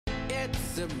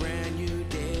It's a brand new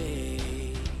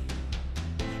day,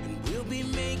 and we'll be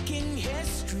making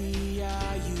history.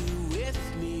 Are you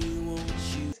with me? Won't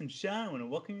you? And Sean, I want to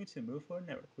welcome you to the Move Forward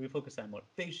Network. We focus on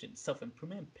motivation,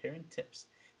 self-improvement, and parent tips,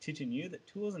 teaching you the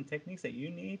tools and techniques that you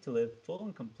need to live full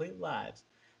and complete lives.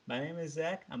 My name is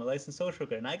Zach. I'm a licensed social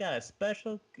worker, and I got a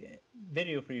special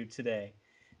video for you today.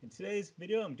 In today's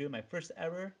video, I'm doing my first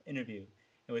ever interview.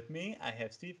 And with me, I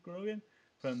have Steve Grogan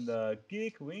from the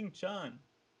Geek Wing Chun.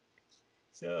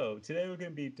 So today we're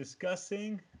going to be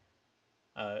discussing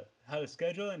how to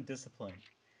schedule and discipline.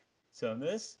 So in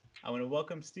this, I want to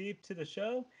welcome Steve to the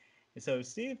show. And so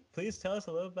Steve, please tell us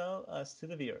a little about us to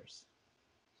the viewers.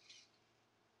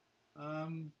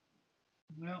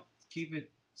 Well, keep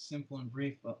it simple and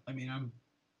brief. I mean,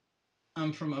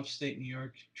 I'm from upstate New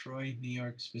York, Troy, New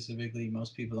York specifically.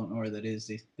 Most people don't know where that is.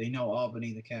 They know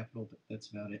Albany, the capital, but that's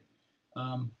about it.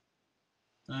 I'm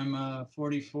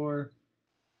 44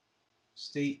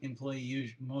 state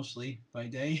employee mostly by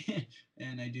day,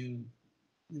 and I do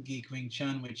the Geek Wing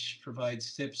Chun, which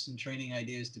provides tips and training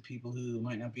ideas to people who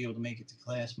might not be able to make it to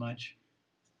class much.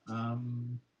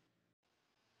 I'm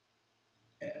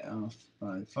a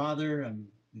father, I'm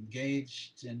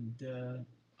engaged, and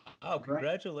Oh,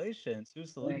 congratulations.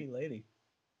 Who's the lucky lady?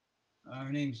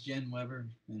 our name's Jen Weber,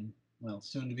 and well,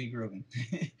 soon to be Grogan.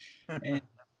 And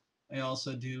I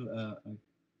also do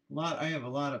I have a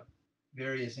lot of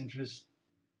various interests.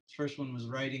 First one was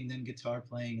writing, then guitar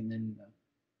playing, and then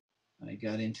I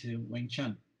got into Wing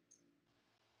Chun.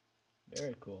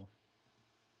 Very cool.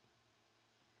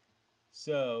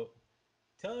 So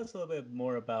tell us a little bit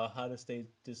more about how to stay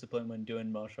disciplined when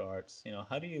doing martial arts. You know,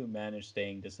 how do you manage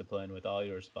staying disciplined with all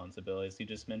your responsibilities? You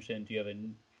just mentioned you have a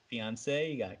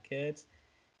fiance, you got kids,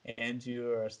 and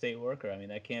you're a state worker. I mean,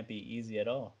 that can't be easy at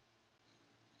all.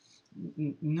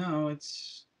 No,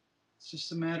 it's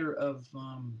just a matter of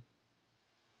how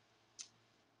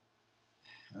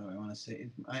do I want to say it?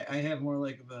 I have more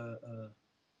like of a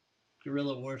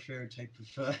guerrilla warfare type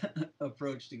of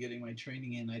approach to getting my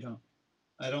training in. I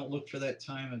don't look for that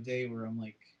time of day where I'm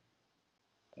like,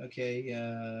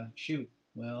 okay, shoot.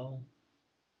 Well,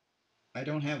 I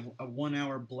don't have a 1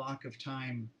 hour block of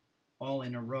time all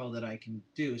in a row that I can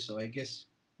do, so I guess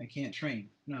I can't train.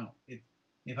 No,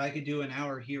 if I could do an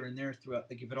hour here and there throughout,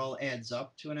 like if it all adds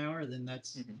up to an hour, then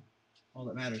that's all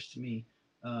that matters to me.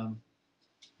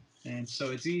 And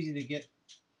so it's easy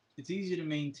to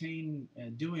maintain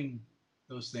doing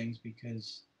those things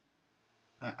because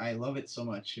I love it so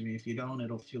much. I mean, if you don't,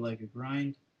 it'll feel like a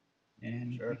grind,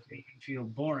 and Sure. it can even feel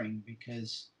boring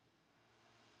because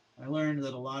I learned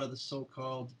that a lot of the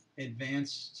so-called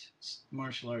advanced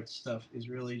martial arts stuff is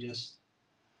really just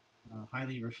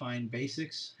highly refined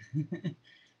basics,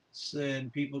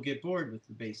 and people get bored with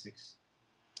the basics.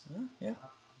 Yeah,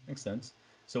 makes sense.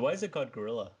 So why is it called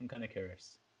gorilla? I'm kind of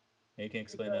curious. Maybe you can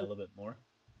explain that a little bit more.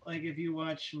 Like if you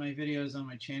watch my videos on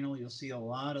my channel, you'll see a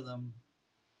lot of them.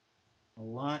 A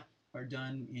lot are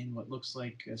done in what looks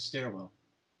like a stairwell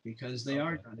because they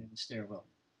are done in a stairwell.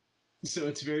 So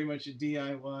it's very much a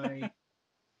DIY.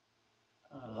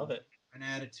 I love it. An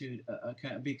attitude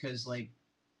because like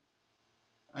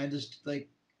I just like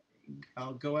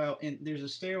I'll go out and there's a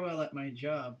stairwell at my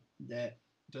job that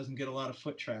doesn't get a lot of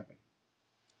foot traffic.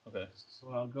 Okay.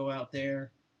 So I'll go out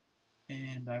there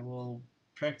and I will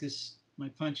practice my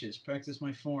punches, practice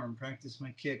my form, practice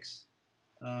my kicks.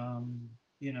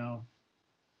 You know,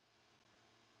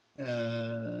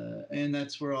 and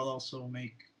that's where I'll also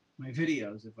make my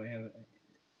videos if I have a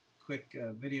quick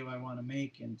video I want to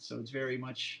make. And so it's very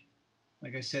much,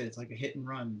 like I said, it's like a hit and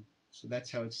run. So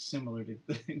that's how it's similar to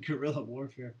guerrilla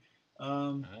warfare.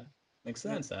 Makes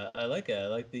sense. I like it. I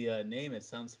like the name. It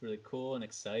sounds really cool and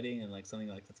exciting and like something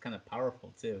like that's kind of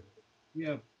powerful too.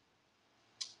 Yeah.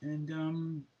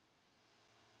 And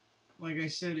like I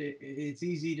said, it's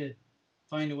easy to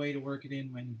find a way to work it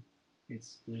in when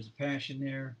there's a passion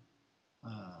there.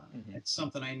 It's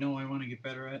something I know I want to get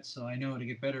better at, so I know to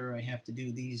get better I have to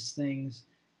do these things.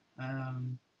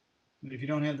 But if you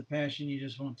don't have the passion, you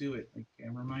just won't do it. Like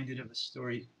I'm reminded of a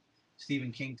story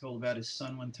Stephen King told about his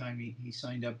son one time. He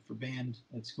signed up for band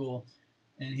at school,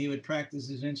 and he would practice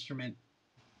his instrument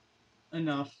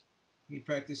enough. He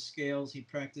practiced scales. He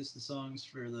practiced the songs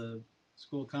for the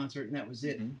school concert, and that was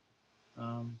it.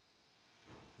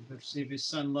 If his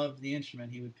son loved the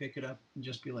instrument, he would pick it up and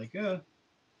just be like,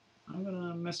 I'm going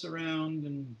to mess around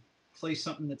and play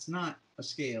something that's not a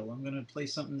scale. I'm going to play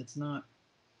something that's not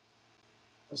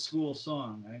a school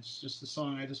song. It's just a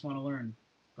song I just want to learn.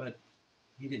 But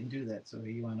he didn't do that, so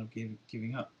he wound up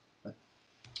giving up. But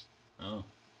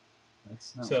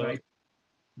that's not what I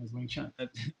was Wing Chun.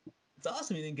 It's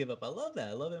awesome you didn't give up. I love that.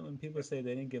 I love it when people say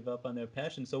they didn't give up on their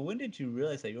passion. So when did you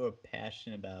realize that you were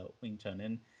passionate about Wing Chun?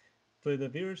 And for the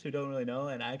viewers who don't really know,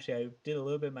 and actually I did a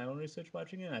little bit of my own research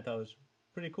watching it, and I thought it was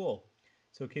pretty cool.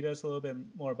 So can you tell us a little bit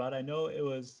more about it? I know it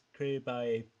was created by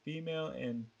a female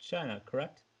in China,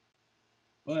 correct?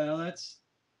 Well, that's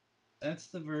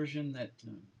the version that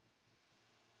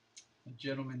a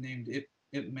gentleman named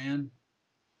Ip Man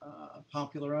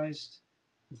popularized.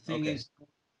 The thing Okay. is,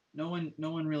 no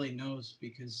one really knows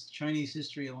because Chinese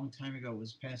history a long time ago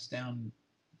was passed down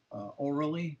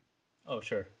orally, Oh,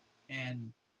 sure.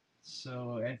 and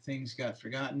so things got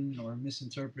forgotten or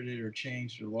misinterpreted or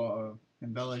changed or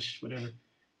embellished, whatever.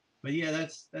 But yeah,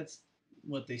 that's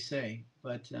what they say.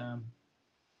 But I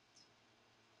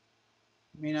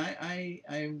mean,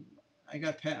 I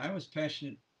was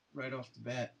passionate right off the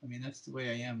bat. I mean, that's the way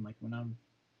I am. Like when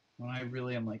I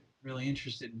really am like really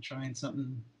interested in trying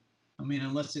something. I mean,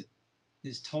 unless it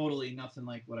is totally nothing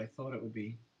like what I thought it would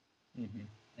be, Hmm.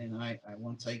 and I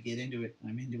once I get into it,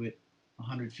 I'm into it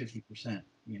 150%.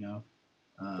 You know.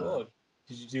 Uh, Cool.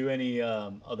 Did you do any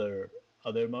other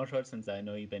martial arts since I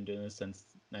know you've been doing this since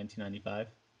 1995?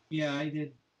 yeah, I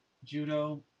did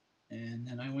judo, and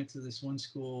then I went to this one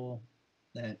school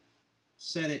that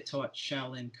said it taught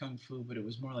Shaolin Kung Fu, but it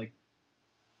was more like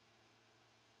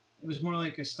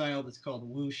a style that's called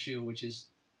wushu, which is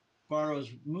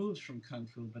borrows moves from kung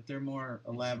fu, but they're more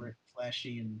Hmm. elaborate,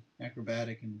 flashy, and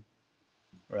acrobatic, and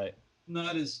Right.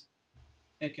 not as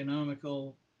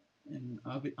economical, and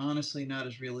honestly not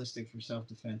as realistic for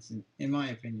self-defense, in my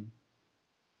opinion.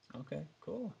 Okay,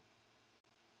 cool.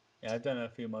 Yeah, I've done a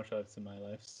few martial arts in my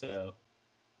life, so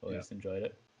Yeah, always enjoyed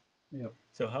it. yeah.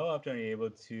 So how often are you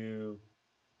able to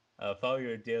follow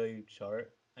your daily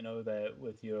chart? I know that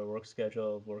with your work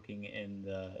schedule of working in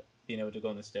the being able to go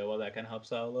in the stairwell, that kind of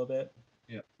helps out a little bit.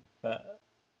 Yeah.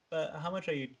 But how much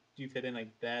do you fit in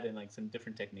like that and like some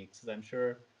different techniques? Because I'm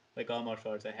sure like all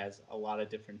martial arts, it has a lot of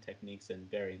different techniques and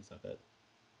variants of it.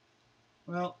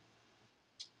 Well,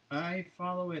 I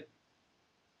follow it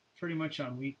pretty much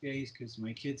on weekdays because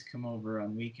my kids come over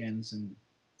on weekends, and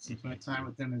since my Hmm. time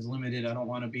with them is limited, I don't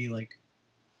want to be like,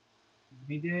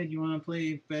 "Hey, Dad, you want to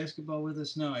play basketball with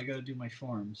us?" No, I got to do my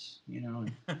forms, you know.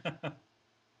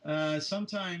 And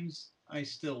sometimes I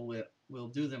still will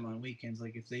do them on weekends.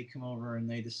 Like if they come over and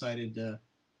they decided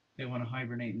they want to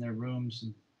hibernate in their rooms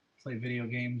and play video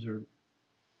games or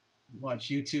watch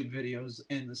YouTube videos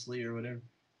endlessly or whatever.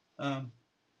 Um,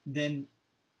 then,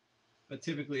 but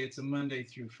typically it's a Monday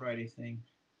through Friday thing.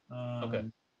 Okay.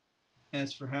 Um,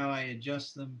 as for how I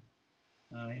adjust them,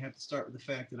 I have to start with the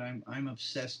fact that I'm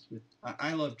obsessed with.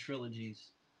 I love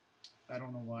trilogies. I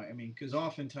don't know why. I mean, because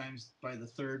oftentimes by the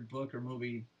third book or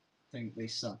movie thing they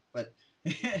suck. But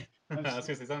I I've was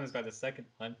gonna say something about the second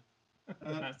one.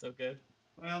 They're uh, not so good.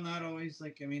 well, not always.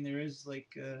 Like I mean, there is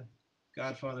like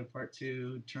Godfather Part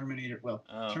Two, Terminator. Well,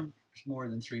 Oh, Terminator's more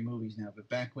than three movies now, but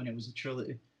back when it was a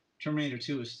trilogy, Terminator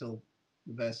Two is still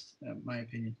the best, in my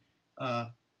opinion. Uh,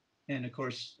 and of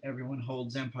course, everyone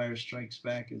holds Empire Strikes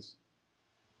Back as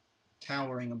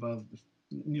towering above the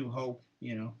New Hope,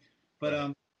 you know. But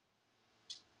right.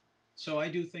 so I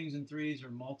do things in threes or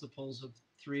multiples of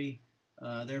three.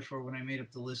 Therefore, when I made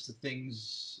up the list of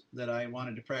things that I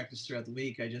wanted to practice throughout the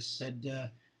week, I just said,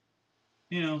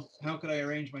 how could I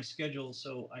arrange my schedule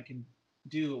so I can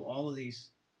do all of these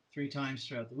three times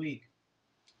throughout the week?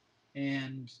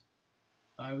 And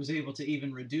I was able to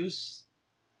even reduce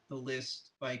the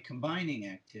list by combining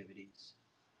activities.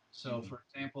 So, Hmm. for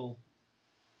example,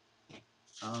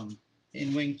 um,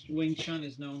 in Wing Chun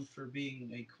is known for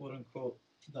being a quote unquote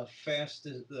a fast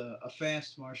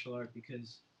martial art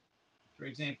because, for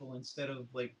example, instead of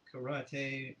like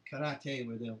karate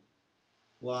where they'll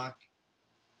block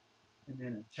and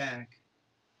then attack,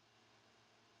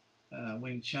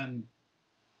 Wing Chun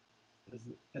is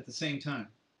at the same time.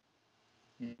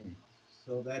 Hmm.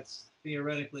 So that's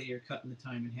theoretically you're cutting the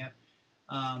time in half.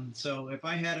 So if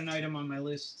I had an item on my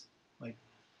list like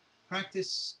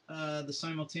practice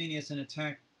simultaneous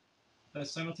attack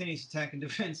and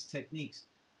defense techniques,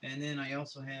 and then I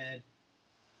also had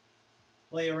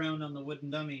play around on the wooden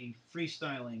dummy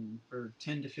freestyling for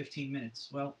 10 to 15 minutes.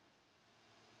 Well,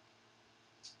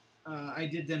 I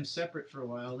did them separate for a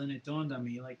while. Then it dawned on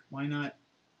me, like, why not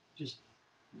just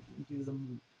do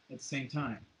them at the same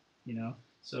time? You know,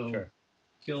 so Sure.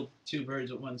 kill two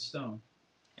birds with one stone.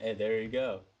 Hey, there you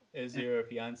go. Is And, your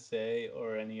fiance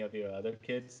or any of your other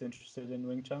kids interested in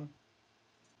Wing Chun?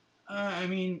 I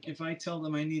mean, if I tell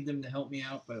them I need them to help me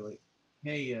out by like,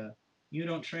 hey, you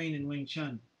don't train in Wing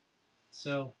Chun,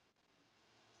 so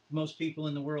most people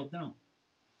in the world don't,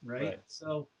 right? Right.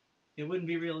 So it wouldn't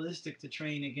be realistic to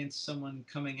train against someone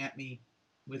coming at me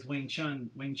with Wing Chun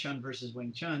versus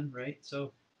Wing Chun, right?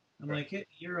 So I'm Right. like, hey,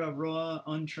 you're a raw,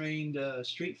 untrained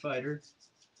street fighter.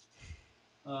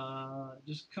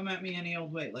 Just come at me any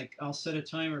old way. Like I'll set a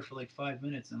timer for like 5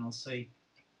 minutes, and I'll say,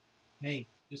 hey,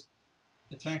 just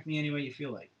attack me any way you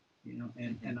feel like,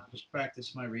 and I'll just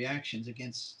practice my reactions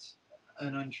against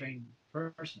an untrained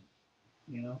person,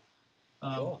 you know.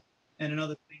 Um, Cool. and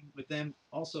another thing with them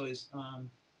also is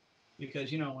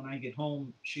because when I get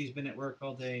home, she's been at work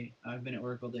all day, I've been at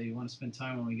work all day. You want to spend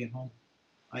time when we get home.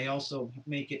 I also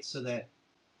make it so that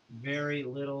very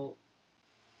little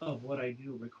of what I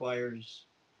do requires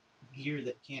gear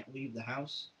that can't leave the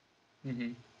house.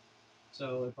 Mm-hmm.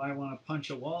 So if I want to punch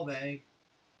a wall bag,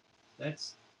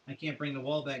 that's I can't bring the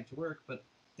wall bag to work, but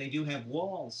they do have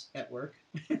walls at work.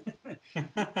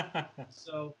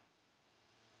 So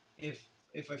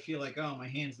if I feel like, oh, my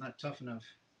hand's not tough enough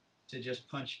to just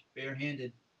punch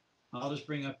barehanded, I'll just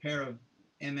bring a pair of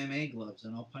MMA gloves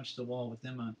and I'll punch the wall with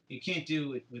them on. You can't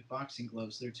do it with boxing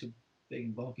gloves; they're too big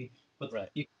and bulky. But Right.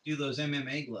 you can do those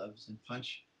MMA gloves and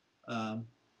punch. Um,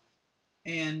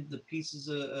 and the pieces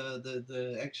of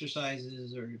the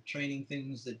exercises or training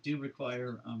things that do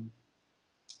require,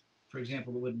 for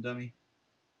example, the wooden dummy.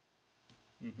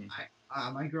 Mm-hmm.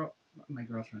 My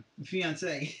girlfriend, my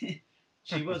fiance,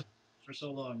 she was for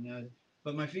so long now,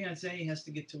 but my fiance has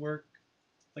to get to work.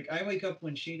 Like I wake up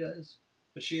when she does,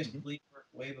 but she has to Mm-hmm. leave work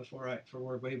way before I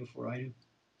do.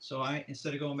 So I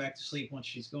instead of going back to sleep once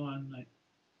she's gone,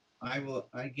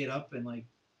 I get up and like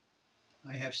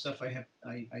I have stuff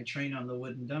I train on the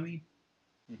wooden dummy.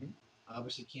 Mm-hmm.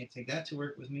 Obviously can't take that to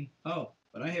work with me. Oh,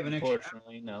 but I have an extra hour.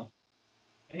 Unfortunately, no.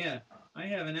 Yeah, I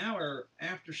have an hour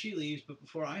after she leaves, but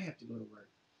before I have to go to work.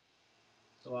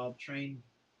 So I'll train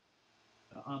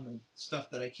on the stuff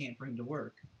that I can't bring to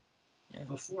work Yeah.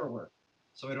 before work,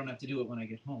 so I don't have to do it when I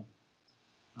get home.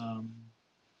 Um,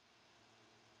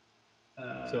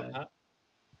 So uh, how?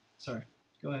 sorry,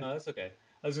 go ahead. No, that's okay.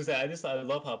 I was gonna say, I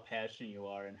love how passionate you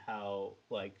are and how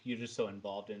like you're just so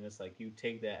involved in this. Like you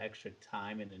take that extra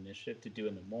time and initiative to do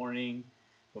in the morning,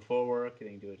 before work, and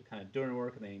then you do it kind of during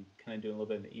work, and then kind of do a little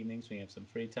bit in the evenings when you have some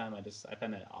free time. I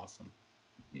find that awesome.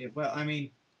 Yeah, well, I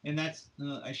mean, and that's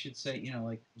I should say,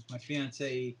 like if my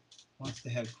fiance wants to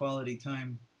have quality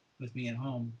time with me at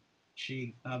home,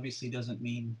 she obviously doesn't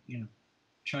mean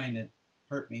trying to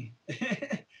hurt me, you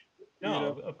No,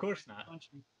 know, of course not. punch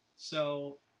me.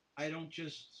 So I don't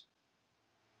just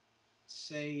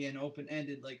say an open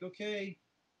ended like, okay,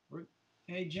 we're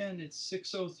hey Jen, it's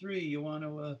 6:03. You want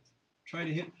to try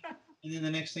to hit me? And then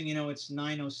the next thing you know, it's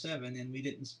 9:07, and we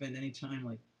didn't spend any time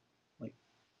like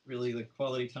really like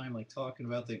quality time like talking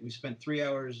about that. We spent 3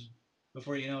 hours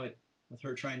before you know it with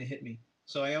her trying to hit me.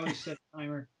 So I always set a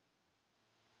timer.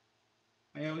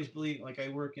 I always believe like I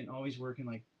always work in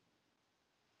like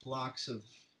blocks of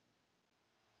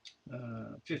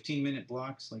 15-minute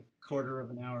blocks, like quarter of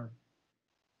an hour,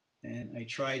 and I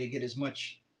try to get as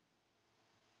much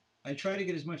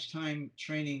time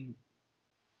training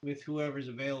with whoever's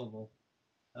available,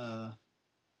 uh,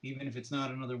 even if it's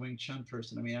not another Wing Chun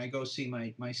person. I mean, I go see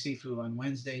my Sifu on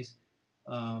Wednesdays.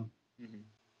 Um, Hmm.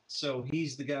 so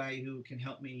he's the guy who can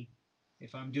help me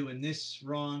if I'm doing this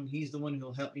wrong. He's the one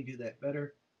who'll help me do that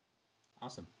better.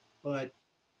 Awesome. But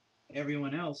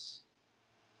everyone else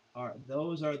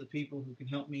those are the people who can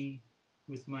help me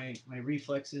with my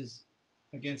reflexes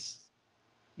against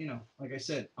like I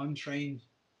said, untrained,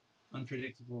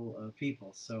 unpredictable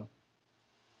people. So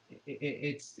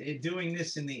doing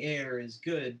this in the air is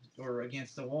good or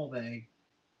against a wall bag,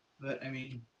 but I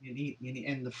mean and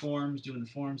doing the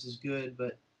forms is good,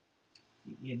 but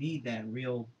you need that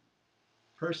real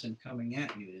person coming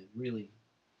at you to really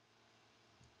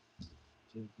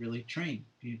train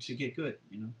you to get good.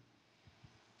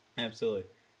 Absolutely.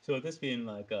 So with this being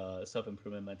like a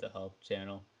self-improvement mental health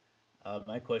channel,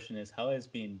 my question is, how has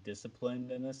being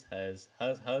disciplined in this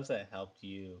how has that helped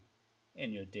you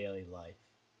in your daily life,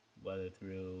 whether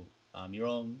through your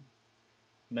own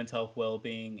mental health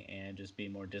well-being and just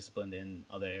being more disciplined in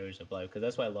other areas of life? Because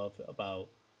that's what I love about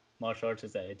martial arts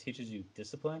is that it teaches you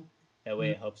discipline. That way,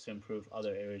 Mhm. it helps to improve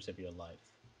other areas of your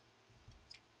life.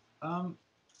 um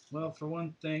well, for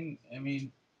one thing, I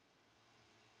mean,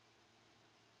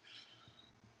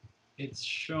 it's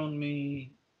shown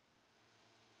me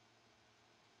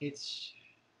it's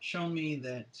shown me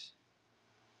that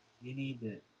you need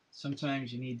to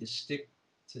sometimes you need to stick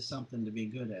to something to be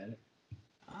good at it.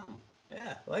 Oh,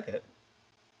 yeah, I like it.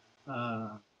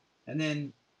 uh, and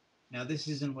then now this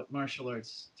isn't what martial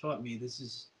arts taught me. This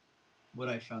is what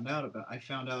I found out about. I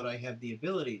found out I have the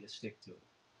ability to stick to it.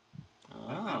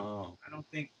 I don't Oh, I don't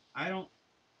think I don't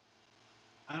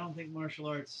I don't think martial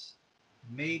arts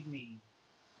made me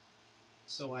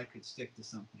so I could stick to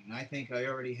something. I think I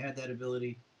already had that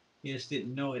ability. You just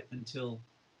didn't know it until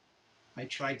I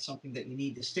tried something that you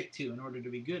need to stick to in order to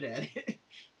be good at it.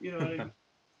 You know what I mean?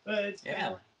 But it's kind Yeah.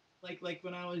 of like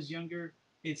when I was younger.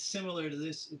 It's similar to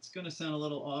this. It's going to sound a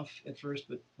little off at first,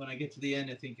 but when I get to the end,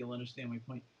 I think you'll understand my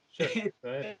point. Sure. Go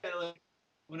ahead. Like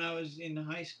when I was in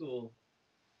high school,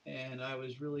 and I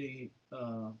was really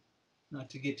not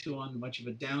to get too on much of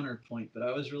a downer point, but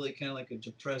I was really kind of like a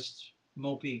depressed,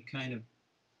 mopey kind of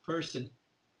person,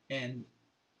 and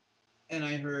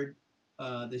I heard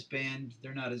this band.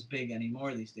 They're not as big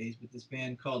anymore these days, but this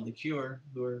band called The Cure,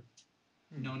 who are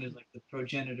Hmm. known as like the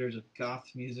progenitors of goth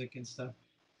music and stuff.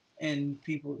 And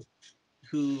people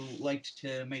who liked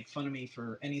to make fun of me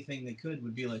for anything they could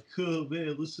would be like, "Oh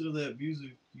man, listen to that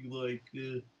music you like.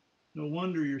 No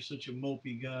wonder you're such a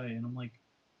mopey guy." And I'm like,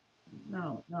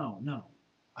 "No, no, no.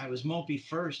 I was mopey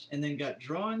first, and then got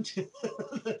drawn to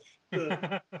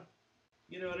the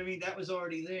you know what I mean? That was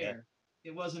already Yeah. there.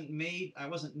 It wasn't made. I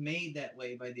wasn't made that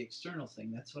way by the external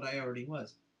thing. That's what I already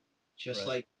was. Just Right.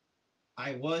 like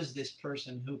I was this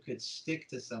person who could stick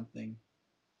to something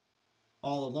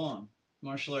all along.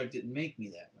 Martial art didn't make me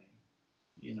that way,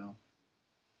 you know.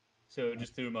 So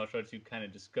just through martial arts, you kind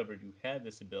of discovered you had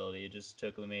this ability. It just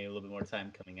took maybe a little bit more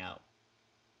time coming out.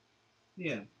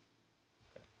 Yeah.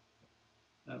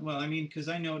 Well, I mean, because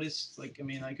I noticed, like, I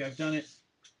mean, like I've done it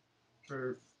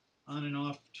for on and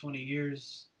off 20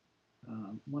 years.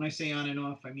 When I say on and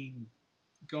off, I mean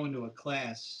going to a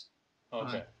class. On,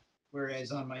 Okay.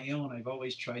 whereas on my own, I've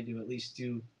always tried to at least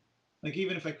do, like,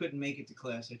 even if I couldn't make it to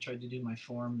class, I tried to do my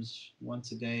forms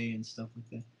once a day and stuff like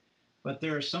that. But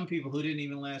there are some people who didn't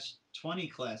even last 20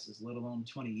 classes, let alone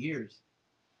 20 years.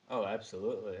 Oh,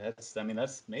 absolutely. I mean,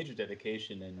 that's major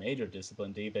dedication and major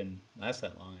discipline to even last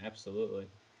that long. Absolutely.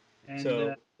 And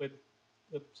So with,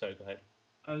 oops, sorry, go ahead.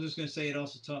 I was just going to say it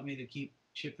also taught me to keep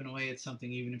chipping away at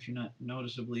something, even if you're not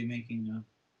noticeably making,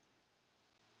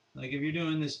 like if you're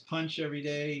doing this punch every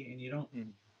day and you don't,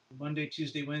 Mm. Monday,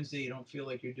 Tuesday, Wednesday, you don't feel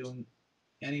like you're doing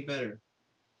any better.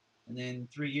 And then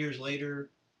 3 years later,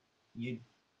 you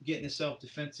get in a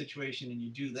self-defense situation and you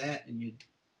do that and you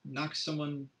knock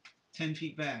someone 10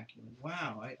 feet back. You're like,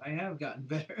 wow, I have gotten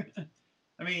better.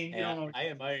 I mean, you Yeah, don't always, I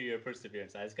admire your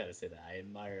perseverance. I just got to say that I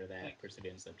admire that thanks.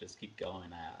 perseverance of just keep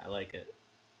going. I like it.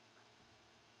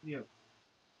 Yeah.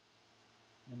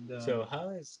 And So how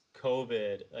has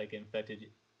COVID like infected?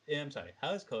 I'm sorry.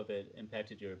 How has COVID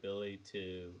impacted your ability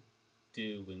to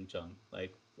do Wing Chun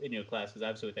like in your class? Because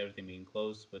obviously with everything being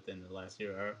closed within the last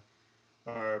year,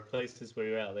 are places where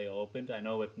you're at they opened? I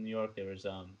know with New York there was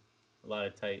a lot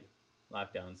of tight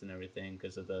lockdowns and everything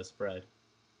because of the spread.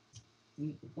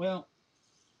 well,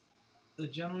 the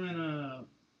gentleman,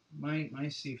 my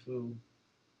Sifu,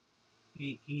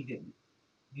 he didn't.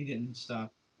 He didn't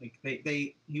stop. Like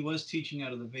he was teaching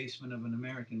out of the basement of an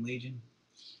American Legion,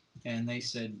 and they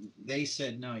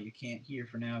said no, you can't here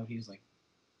for now. He's like,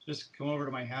 just come over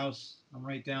to my house. I'm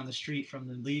right down the street from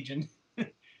the Legion.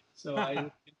 So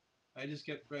I just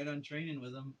kept right on training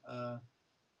with him.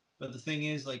 But the thing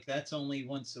is, like, that's only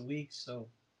once a week. So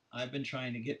I've been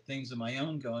trying to get things of my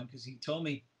own going because he told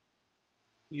me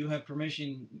you have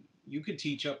permission. You could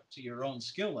teach up to your own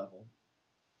skill level.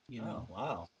 You Oh know,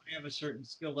 wow. I have a certain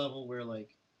skill level where, like,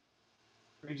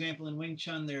 for example, in Wing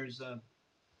Chun, there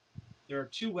are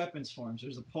two weapons forms.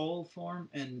 There's the pole form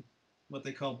and what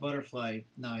they call butterfly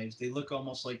knives. They look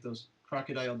almost like those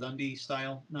Crocodile Dundee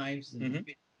style knives and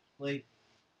Mm-hmm. blade.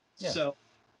 Yeah. So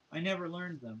I never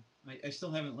learned them. I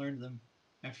still haven't learned them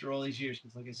after all these years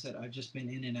because, like I said, I've just been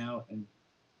in and out, and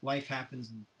life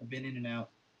happens, and I've been in and out.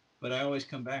 But I always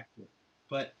come back to it.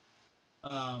 But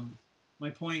my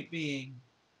point being,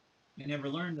 I never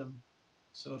learned them.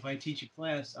 So if I teach a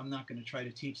class, I'm not going to try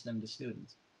to teach them to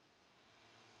students.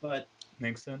 But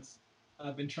Makes sense.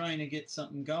 I've been trying to get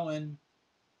something going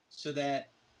so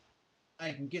that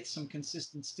I can get some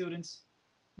consistent students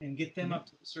and get them Mm-hmm. up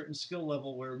to a certain skill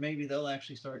level where maybe they'll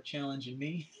actually start challenging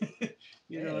me.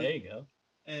 You Yeah, know, there you go.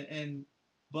 and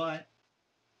but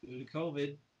due to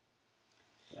COVID,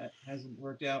 that hasn't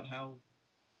worked out how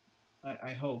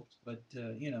I hoped. But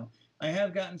I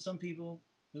have gotten some people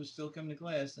who still come to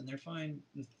class and they're fine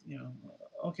with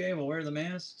okay, we'll wear the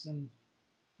masks and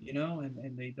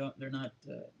and they're not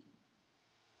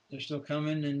they're still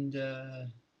coming and of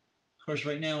course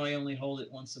right now I only hold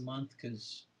it once a month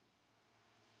because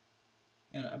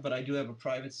but I do have a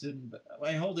private student, but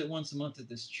I hold it once a month at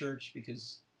this church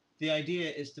because the idea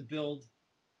is to build.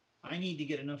 I need to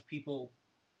get enough people,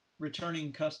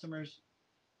 returning customers.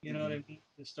 You know what Mm-hmm. I mean?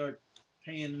 To start.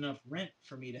 paying enough rent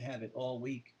for me to have it all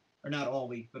week, or not all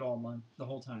week, but all month, the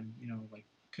whole time. You know, like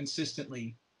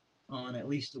consistently on at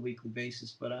least a weekly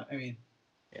basis. But I mean,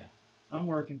 Yeah. I'm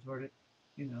working toward it.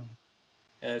 You know.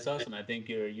 Yeah, it's awesome. I think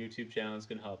your YouTube channel is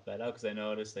going to help that out because I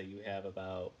noticed that you have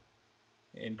about,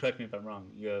 and correct me if I'm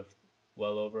wrong, you have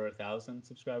well over 1,000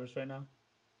 subscribers right now.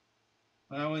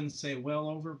 I wouldn't say well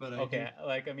over, but I do. Okay,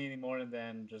 like I mean more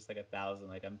than just like 1,000.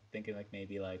 Like I'm thinking like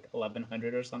maybe like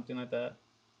 1,100 or something like that.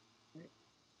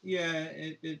 Yeah,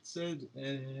 it said.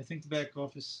 I think the back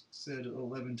office said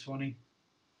 1120.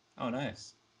 Oh,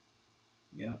 nice.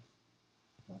 Yeah,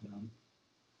 but,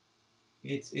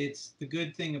 it's the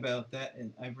good thing about that,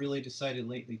 and I've really decided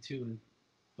lately too.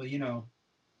 But you know,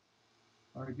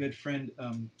 our good friend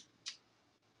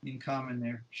in common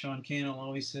there, Sean Cannell,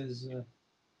 always says.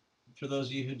 For those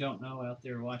of you who don't know out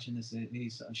there watching this,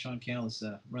 he's Sean Cannell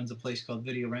runs a place called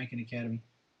Video Ranking Academy,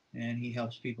 and he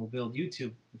helps people build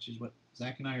YouTube, which is what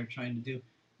Zach and I are trying to do.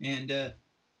 And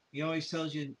he always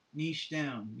tells you niche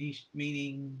down, niche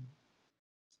meaning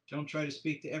don't try to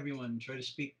speak to everyone. Try to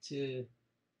speak to,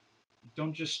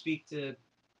 don't just speak to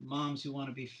moms who want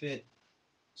to be fit.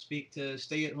 Speak to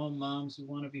stay-at-home moms who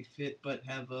want to be fit but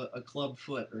have a club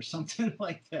foot or something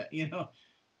like that, you know.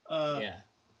 Uh, Yeah.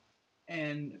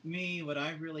 and me, what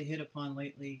I've really hit upon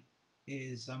lately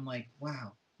is I'm like,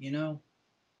 wow, you know,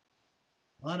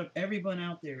 a lot of everyone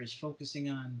out there is focusing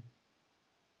on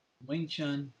Wing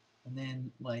Chun and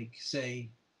then like say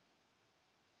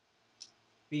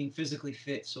being physically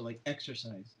fit, so like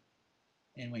exercise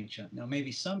and Wing Chun. Now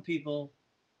maybe some people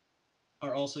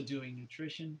are also doing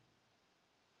nutrition,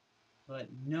 but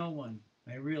no one,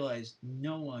 I realized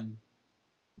no one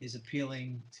is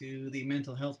appealing to the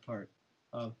mental health part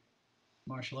of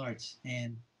martial arts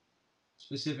and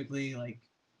specifically like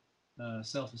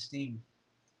self-esteem.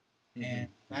 Mm-hmm. And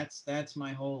that's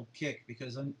my whole kick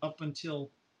because up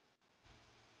until,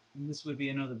 and this would be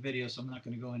another video, so I'm not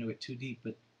going to go into it too deep,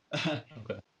 but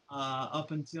Okay.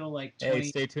 up until like Hey, 20,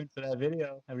 stay tuned for that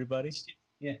video, everybody.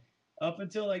 yeah, up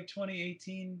until like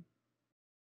 2018,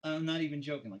 I'm not even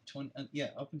joking, like 20, yeah,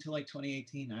 up until like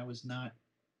 2018, I was not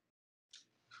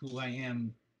who I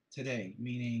am today,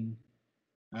 meaning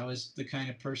I was the kind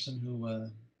of person who,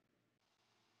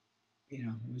 you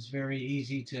know, it was very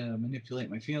easy to manipulate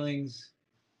my feelings.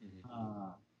 Mm-hmm.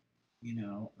 Uh, you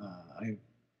know,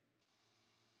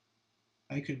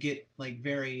 I could get like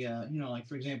very, you know, like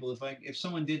for example, if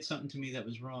someone did something to me that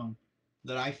was wrong,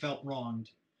 that I felt wronged,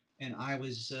 and I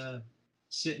was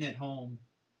sitting at home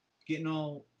getting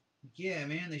all, yeah,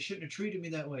 man, they shouldn't have treated me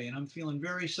that way, and I'm feeling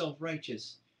very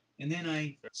self-righteous, and then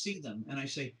I Sure. see them and I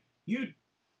say, you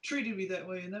treated me that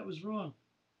way, and that was wrong.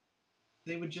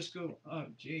 They would just go, oh,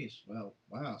 geez, well,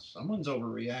 wow, someone's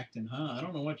overreacting, huh? I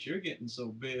don't know what you're getting so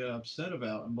big upset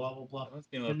about, and blah blah blah, That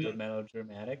must be a little and bit they,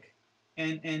 melodramatic.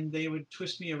 and they would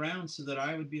twist me around so that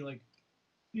I would be like,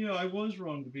 yeah, I was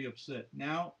wrong to be upset.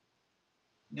 Now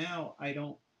I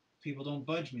don't. People don't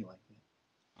budge me like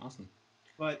that. Awesome.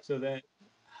 But So then,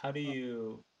 how do uh,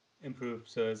 you improve?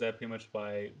 So is that pretty much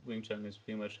why Wing Chun has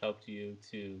pretty much helped you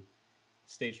to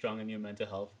stay strong in your mental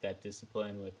health, that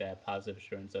discipline with that positive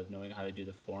assurance of knowing how to do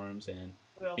the forms and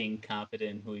well, being confident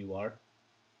in who you are?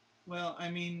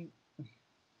 I mean,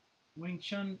 Wing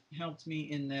Chun helped me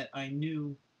in that I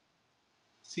knew.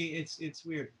 See, it's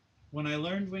weird. When I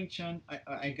learned Wing Chun,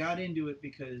 I got into it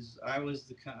because I was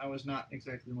not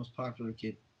exactly the most popular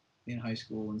kid in high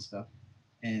school and stuff,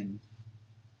 and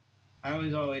I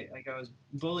was always like I was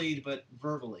bullied, but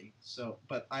verbally. So,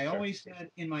 but I Sure. always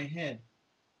had in my head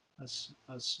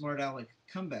a smart aleck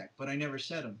comeback, but I never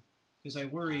said them because I Ah,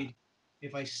 worried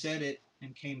if I said it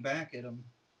and came back at them,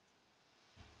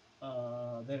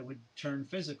 that it would turn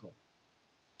physical,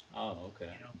 oh, okay.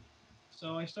 you know.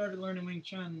 So I started learning Wing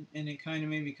Chun, and it kind of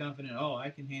made me confident. Oh, I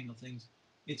can handle things.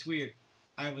 It's weird.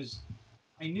 I was,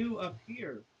 I knew up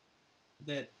here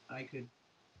that I could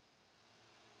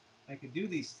do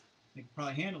these. I could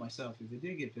probably handle myself if it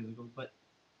did get physical, but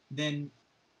then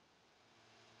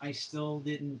I still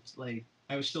didn't like.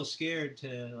 I was still scared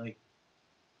to like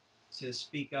to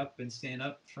speak up and stand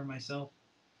up for myself.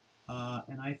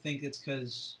 And I think it's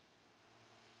because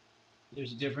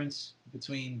there's a difference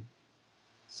between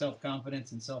self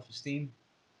confidence and self esteem.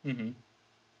 Mm-hmm.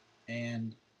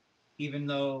 And even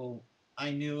though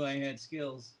I knew I had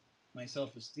skills, my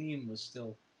self esteem was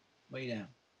still way down.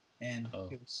 And Oh,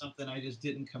 it was something I just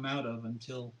didn't come out of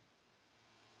until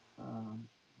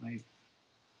my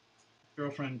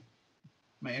girlfriend,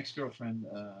 my ex girlfriend,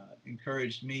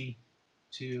 encouraged me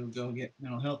to go get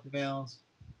mental health evals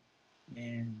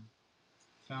and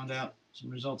found out some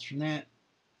results from that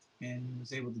and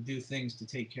was able to do things to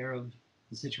take care of.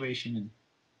 the situation, and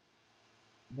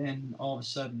then all of a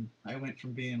sudden I went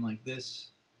from being like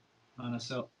this on a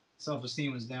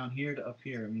self-esteem was down here to up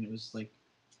here. I mean, it was like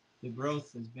the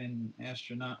growth has been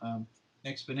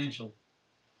exponential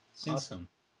since then. Awesome.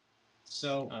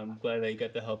 So I'm glad that you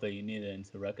got the help that you needed and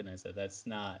to recognize that that's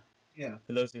not, yeah,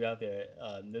 for those of you out there,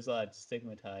 there's a lot of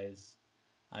stigmatized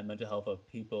on mental health of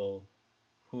people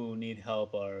who need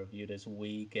help are viewed as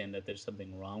weak and that there's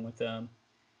something wrong with them.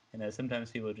 And that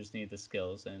sometimes people just need the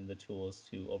skills and the tools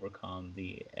to overcome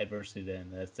the adversity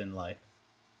that's in life.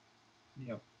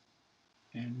 yeah,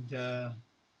 and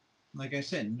like I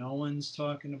said, no one's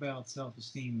talking about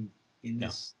self-esteem in No.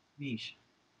 this niche,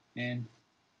 and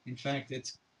in fact,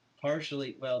 it's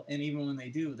partially well, and even when they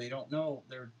do, they don't know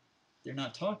they're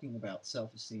not talking about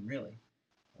self-esteem really.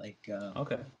 Like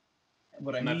Okay.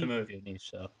 what I I'm not mean, familiar with your niche,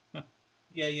 so.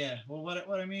 yeah, yeah. Well,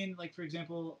 what I mean, like for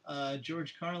example,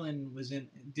 George Carlin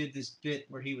did this bit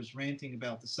where he was ranting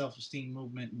about the self-esteem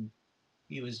movement, and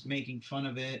he was making fun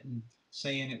of it and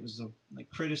saying it was like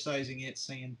criticizing it,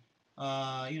 saying,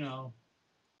 you know,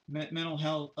 mental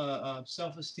health,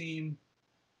 self-esteem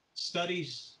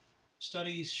studies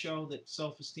studies show that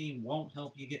self-esteem won't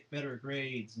help you get better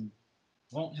grades and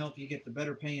won't help you get the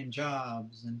better paying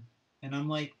jobs, and I'm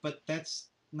like, but that's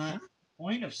not the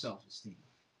point of self-esteem.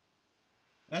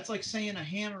 That's like saying a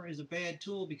hammer is a bad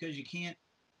tool because you can't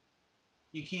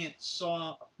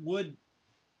saw wood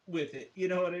with it. You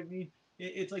know what I mean?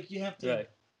 It's like Right.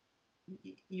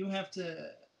 you have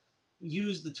to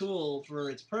use the tool for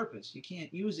its purpose. You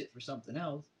can't use it for something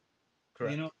else. You know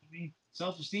Correct. what I mean?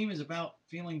 Self-esteem is about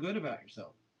feeling good about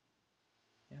yourself.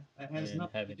 Yeah. That has And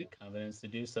nothing to having do the confidence to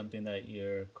do something that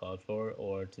you're called for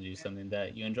or to do and, something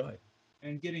that you enjoy.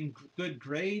 and getting good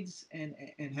grades and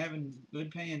having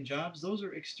good paying jobs. Those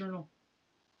are external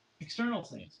Yeah.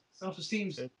 things.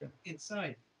 Self-esteem's Sure, sure.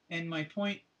 inside. And my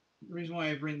point, the reason why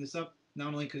I bring this up,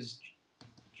 not only because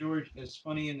George, as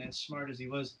funny and as smart as he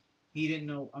was, he didn't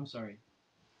know. I'm sorry,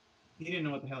 he didn't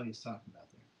know what the hell he was talking about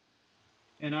there.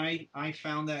 And I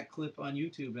found that clip on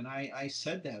YouTube, and I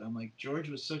said that I'm like, George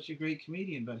was such a great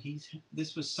comedian, but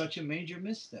this was such a major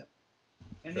misstep.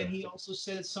 And then Sure. he also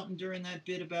said something during that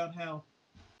bit about how,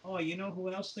 oh, you know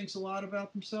who else thinks a lot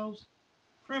about themselves?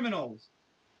 Criminals.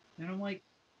 And I'm like,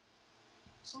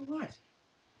 so what?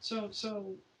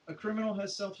 So a criminal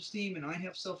has self-esteem, and I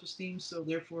have self-esteem, so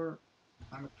therefore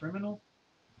I'm a criminal.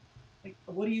 Like,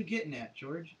 what are you getting at,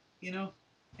 George? You know,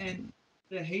 and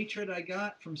the hatred I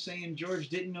got from saying George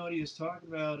didn't know what he was talking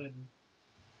about, and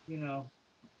you know,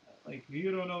 like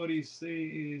you don't know what he's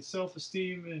saying,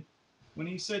 self-esteem. When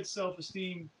he said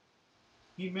self-esteem,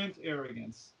 he meant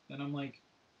arrogance, and I'm like,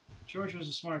 George was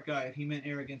a smart guy. If he meant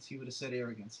arrogance, he would have said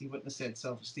arrogance. He wouldn't have said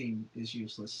self-esteem is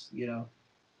useless, you know.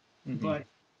 Mm-hmm. But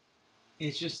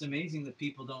it's just amazing that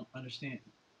people don't understand.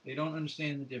 They don't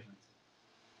understand the difference.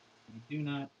 They do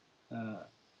not uh,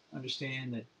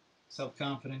 understand that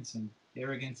self-confidence and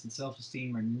arrogance and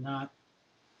self-esteem are not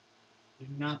they're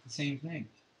not the same thing.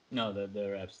 No,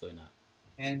 they're absolutely not.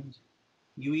 And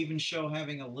you even show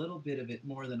having a little bit of it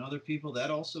more than other people. That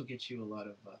also gets you a lot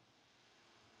of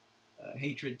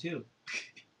hatred too.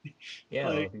 Yeah,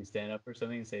 well, Like if you stand up for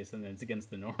something and say something that's against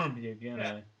the norm, you're yeah,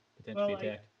 gonna potentially well, be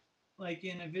attacked. like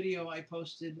in a video I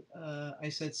posted, I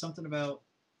said something about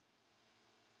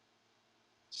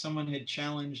someone had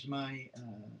challenged my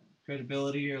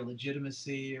credibility or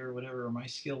legitimacy or whatever, or my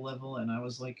skill level, and I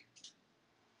was like,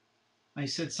 I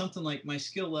said something like, my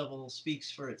skill level speaks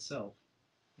for itself.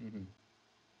 Mm-hmm.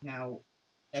 Now,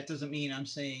 that doesn't mean I'm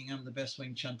saying I'm the best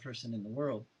Wing Chun person in the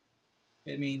world.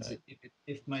 It means Right. that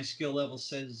if my skill level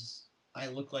says I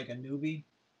look like a newbie,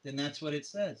 then that's what it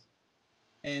says.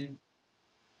 And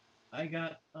I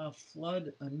got a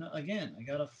flood, again, I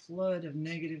got a flood of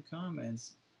negative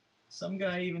comments. Some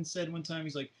guy even said one time,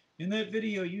 he's like, in that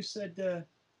video, you said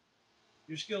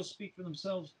your skills speak for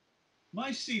themselves. My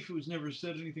Sifu's never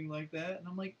said anything like that. And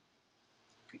I'm like,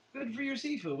 good for your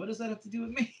Sifu. What does that have to do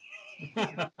with me?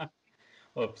 You know?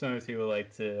 Well, sometimes people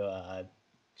like to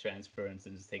transference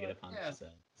and just take it But upon yeah,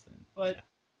 themselves. And but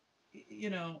yeah. you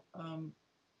know,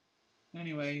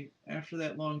 anyway, after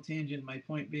that long tangent, my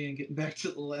point being, getting back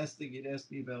to the last thing you'd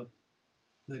asked me about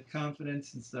the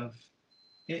confidence and stuff,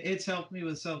 it's helped me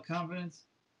with self confidence,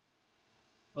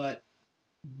 but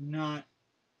not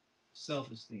self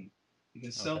esteem,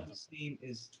 because Okay. self esteem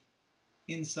is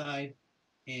inside.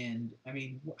 And I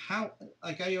mean, how,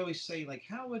 like I always say, like,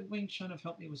 how would Wing Chun have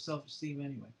helped me with self esteem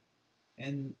anyway?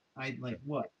 And I like Sure.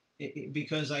 what?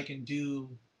 Because I can do,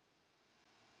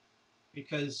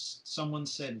 because someone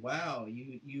said, "Wow,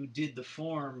 you did the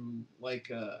form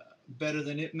like better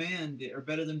than Ip Man did, or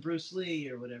better than Bruce Lee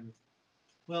or whatever."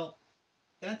 Well,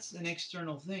 that's an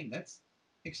external thing. That's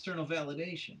external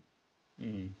validation.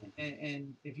 Mm.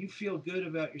 And if you feel good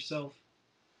about yourself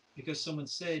because someone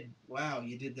said, "Wow,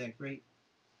 you did that great,"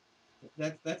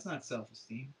 that's not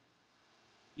self-esteem.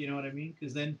 You know what I mean?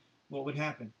 Because then what would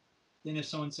happen? Then if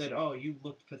someone said, "Oh, you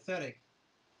looked pathetic,"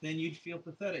 then you'd feel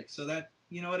pathetic. So that,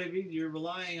 you know what I mean? You're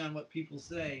relying on what people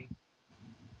say.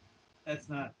 That's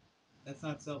not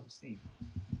self-esteem.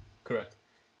 Correct.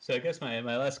 So I guess my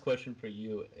last question for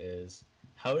you is,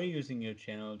 how are you using your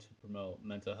channel to promote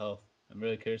mental health? I'm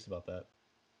really curious about that.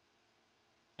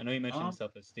 I know you mentioned Um,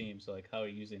 self-esteem, so like, how are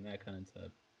you using that kind of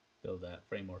to build that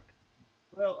framework?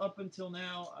 well, up until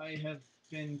now, I have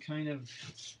been kind of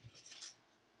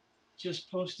just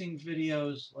posting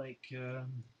videos like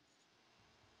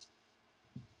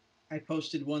I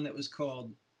posted one that was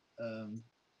called um,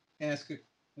 ask a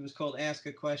it was called ask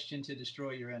a question to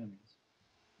destroy your enemies.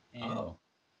 And Oh,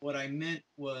 what I meant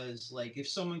was like if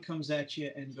someone comes at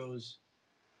you and goes,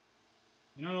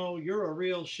 you know, you're a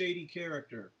real shady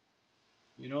character.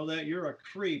 You know that you're a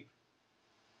creep.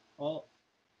 All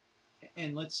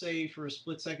and let's say for a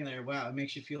split second there, wow, it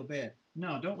makes you feel bad.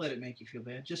 No, don't let it make you feel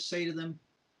bad. Just say to them,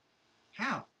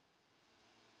 how?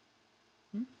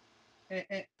 hmm.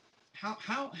 And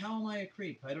how am I a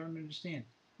creep? I don't understand.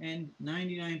 And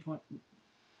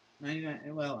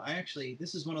 99.99. Well, I actually,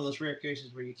 this is one of those rare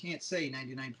cases where you can't say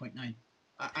 99.9.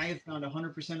 I have found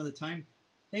 100% of the time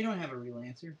they don't have a real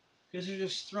answer because they're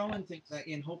just throwing things at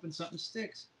you and hoping something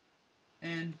sticks.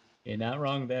 And You're not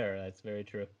wrong there. That's very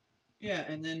true. yeah,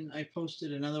 and then I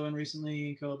posted another one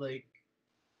recently called like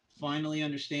finally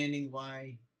understanding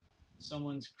why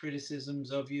someone's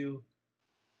criticisms of you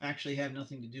actually have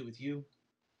nothing to do with you.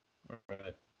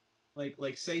 Right.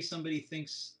 Like say somebody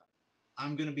thinks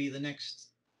I'm going to be the next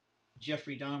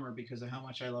Jeffrey Dahmer because of how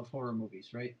much I love horror movies,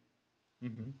 right?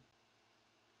 Mm-hmm.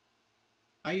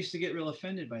 I used to get real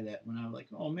offended by that when I was like,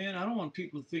 "Oh man, I don't want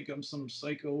people to think I'm some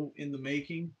psycho in the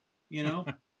making," you know.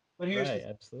 But Right.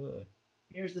 Absolutely.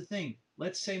 here's the thing.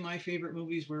 Let's say my favorite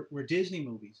movies were Disney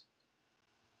movies,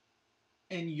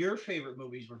 and your favorite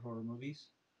movies were horror movies.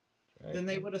 Right. Then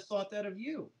they would have thought that of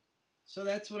you. So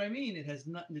that's what I mean. It has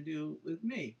nothing to do with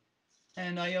me.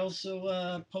 And I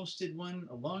also posted one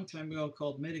a long time ago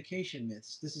called Medication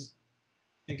Myths. This is,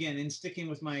 again, in sticking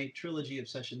with my trilogy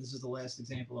obsession, this is the last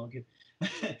example I'll give.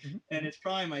 Mm-hmm. And it's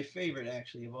probably my favorite,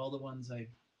 actually, of all the ones I.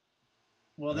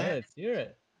 Well, All right. that, Let's hear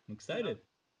it. I'm you know, excited.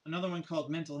 another one called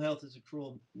Mental Health is a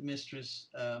Cruel Mistress.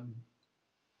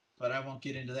 But I won't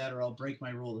get into that or I'll break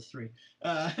my rule of three.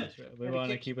 That's right. We want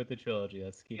to Medication, keep it the trilogy.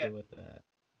 Let's keep yeah, it with that.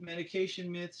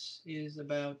 Medication Myths is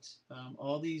about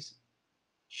all these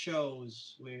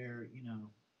shows where,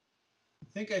 I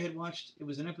think I had watched. It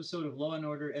was an episode of Law and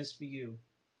Order SVU,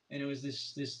 and it was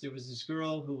there was this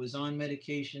girl who was on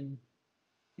medication,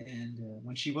 and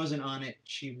when she wasn't on it,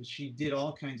 she did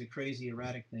all kinds of crazy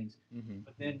erratic things. Mm-hmm.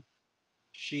 But then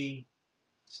she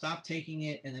stopped taking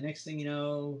it, and the next thing you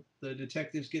know, the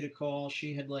detectives get a call.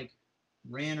 She had like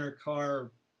ran her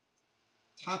car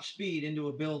top speed into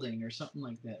a building or something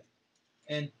like that,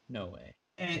 and No way.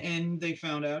 and they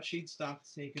found out she'd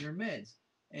stopped taking her meds.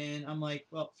 And I'm like,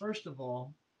 well, first of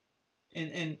all,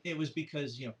 and it was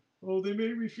because oh, they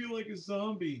made me feel like a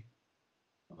zombie.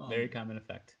 Very um common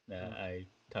effect that uh, I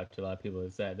talk to a lot of people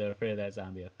is that they're afraid of that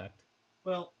zombie effect.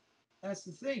 well, that's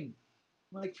the thing.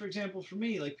 Like for example, for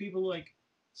me, like people like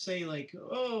say like,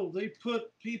 oh, they put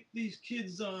these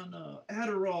kids on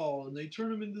Adderall and they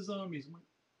turn them into zombies. I'm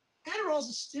like, Adderall's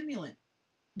a stimulant.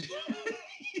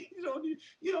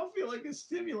 You don't feel like a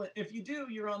stimulant. If you do,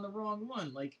 you're on the wrong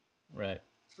one. Like Right.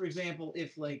 for example,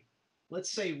 if like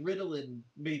let's say Ritalin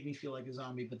made me feel like a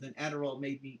zombie, but then Adderall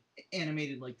made me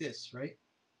animated like this, right?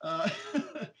 Uh,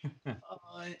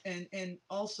 and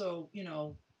also,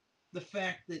 the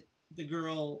fact that the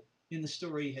girl in the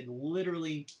story had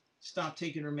literally stopped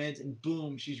taking her meds and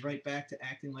boom, she's right back to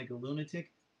acting like a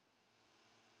lunatic.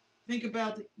 Think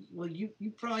about well, you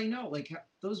probably know like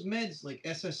those meds like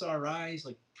SSRIs,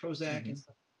 like Prozac Mm-hmm. and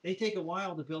stuff. They take a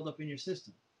while to build up in your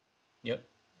system. Yep.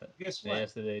 Guess what?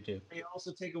 Yes, they do. They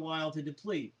also take a while to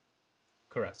deplete.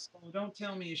 Correct. So don't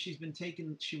tell me she's been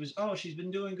taking. She's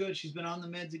been doing good. She's been on the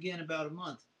meds again about a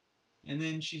month. And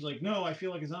then she's like, no, I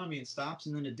feel like a zombie and stops.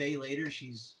 And then a day later,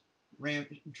 she's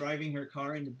driving her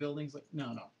car into buildings. Like,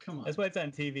 no, no, come on. That's why it's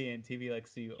on TV, and TV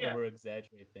likes to Yeah, over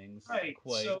exaggerate things right.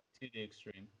 quite So, to the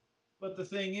extreme. but the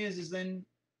thing is then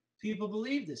people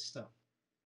believe this stuff.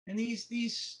 And these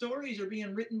stories are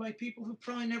being written by people who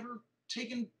probably never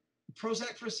taken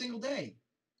Prozac for a single day.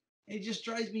 It just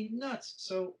drives me nuts.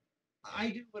 So Yeah. I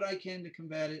do what I can to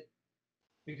combat it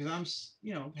because I'm,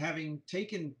 having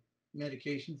taken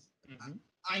medications, Mm-hmm.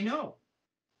 I know.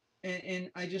 and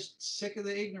I just sick of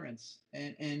the ignorance,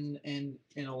 and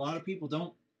a lot of people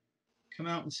don't come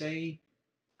out and say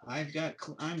I'm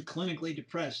clinically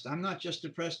depressed. I'm not just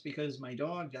depressed because my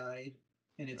dog died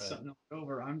and it's Right. something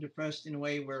over. I'm depressed in a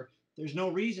way where there's no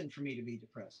reason for me to be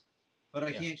depressed, but I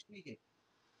Yeah. can't shake it.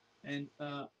 And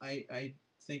I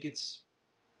think it's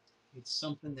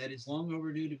something that is long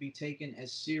overdue to be taken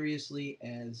as seriously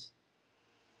as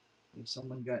if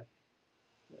someone got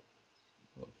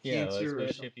Yeah, well, cancer or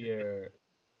especially if something. you're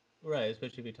right,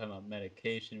 especially if you're talking about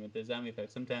medication with the zombie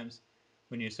effect. Sometimes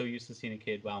when you're so used to seeing a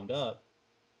kid wound up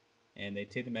and they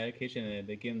take the medication and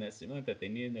they give them that stimulant that they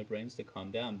need in their brains to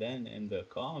calm down, then in the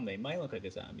calm they might look like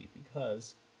a zombie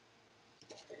because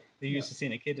they're Yeah, used to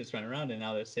seeing a kid just run around and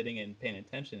now they're sitting and paying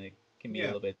attention. It can be a yeah.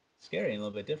 little bit scary and a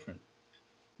little bit different.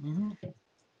 Hmm.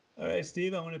 All right,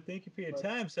 Steve, I want to thank you for your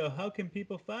time. So, how can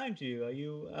people find you? Are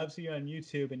you obviously you're on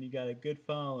YouTube and you got a good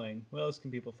following? Where else can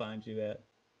people find you at?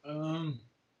 Um,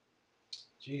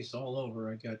 Geez, all over.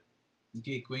 I got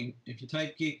Geek Wing. If you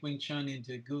type Geek Wing Chun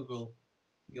into Google,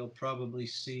 you'll probably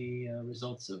see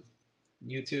results of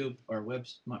YouTube or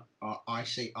I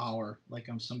say our, like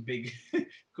I'm some big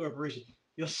corporation.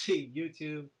 You'll see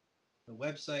YouTube, the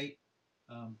website,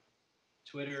 um,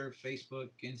 Twitter, Facebook,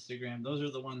 Instagram. Those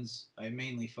are the ones I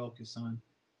mainly focus on.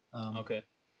 Um, Okay.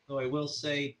 though I will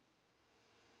say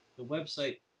the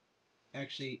website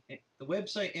the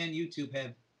website and YouTube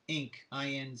have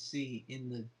INC in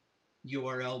the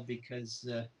URL because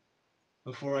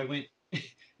before I went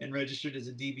and registered as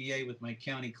a DBA with my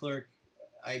county clerk,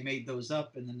 I made those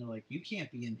up, and then they're like, "You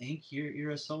can't be an Inc.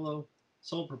 You're a sole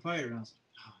proprietor." And I was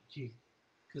like, "Oh, gee,"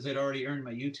 because I'd already earned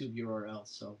my YouTube URL,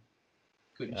 so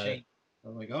couldn't Got it. change.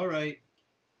 I'm like, "All right."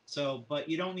 So, but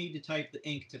you don't need to type the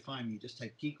Inc. to find me. Just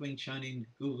type Geek Wing Chun in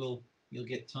Google. You'll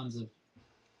get tons of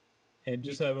And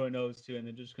just so YouTube. everyone knows too, in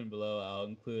the description below, I'll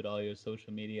include all your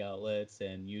social media outlets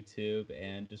and YouTube.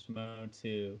 And just remember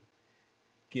to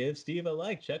give Steve a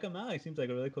like. Check him out. He seems like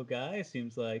a really cool guy.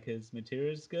 Seems like his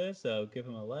material is good. So give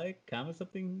him a like. Comment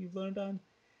something you've learned on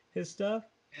his stuff,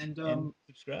 And and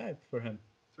subscribe for him.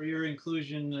 for your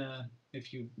inclusion,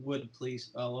 if you would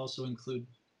please, I'll also include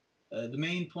the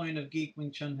main point of Geek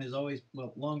Wing Chun has always,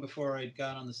 well, long before I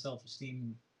got on the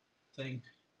self-esteem thing,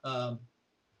 um,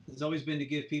 has always been to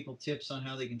give people tips on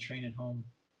how they can train at home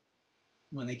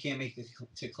when they can't make it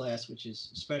to class, which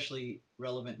is especially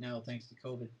relevant now thanks to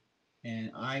COVID. And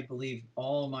I believe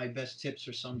all my best tips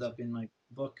are summed up in my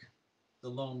book, The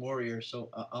Lone Warrior. So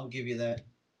I'll give you that.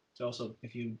 So also,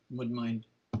 if you wouldn't mind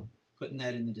putting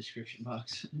that in the description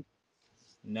box.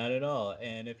 Not at all.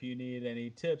 And if you need any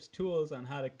tips, tools on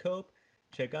how to cope,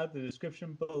 check out the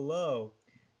description below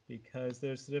because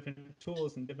there's different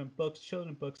tools and different books,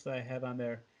 children books that I have on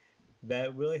there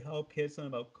that really help kids learn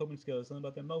about coping skills, learn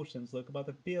about their emotions, look about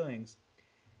the feelings.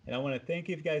 And I want to thank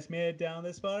you if you guys made it down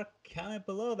this far. Comment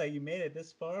below that you made it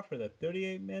this far for the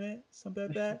 38-minute, something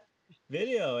like that,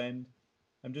 video. And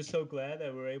I'm just so glad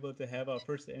that we're able to have our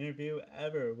first interview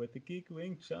ever with the Geek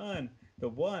Wing Chun, the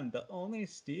one, the only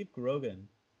Steve Grogan.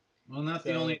 Well, not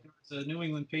the So, only, there was a New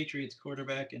England Patriots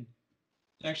quarterback, and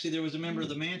actually there was a member of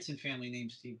the Manson family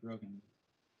named Steve Grogan.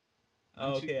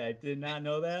 I'm too. okay, I did not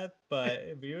know that, but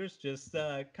viewers just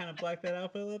kind of black that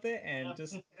out for a little bit and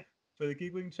just for the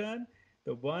Geek Wing Chun,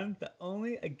 the one, the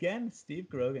only, again, Steve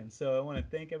Grogan. So I want to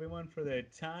thank everyone for their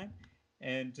time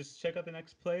and just check out the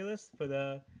next playlist for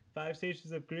the 5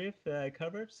 stages of grief that I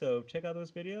covered. So check out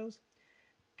those videos.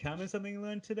 Comment something you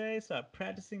learned today. Start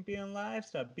practicing being live.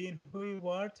 Start being who you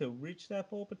are to reach that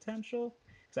full potential.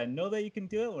 Because I know that you can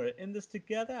do it. We're in this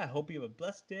together. I hope you have a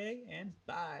blessed day and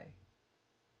bye.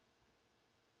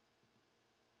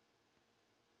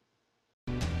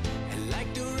 And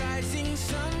like the rising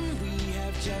sun, we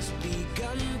have just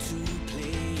begun to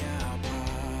play our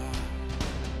part.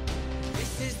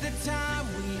 This is the time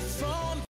we fall.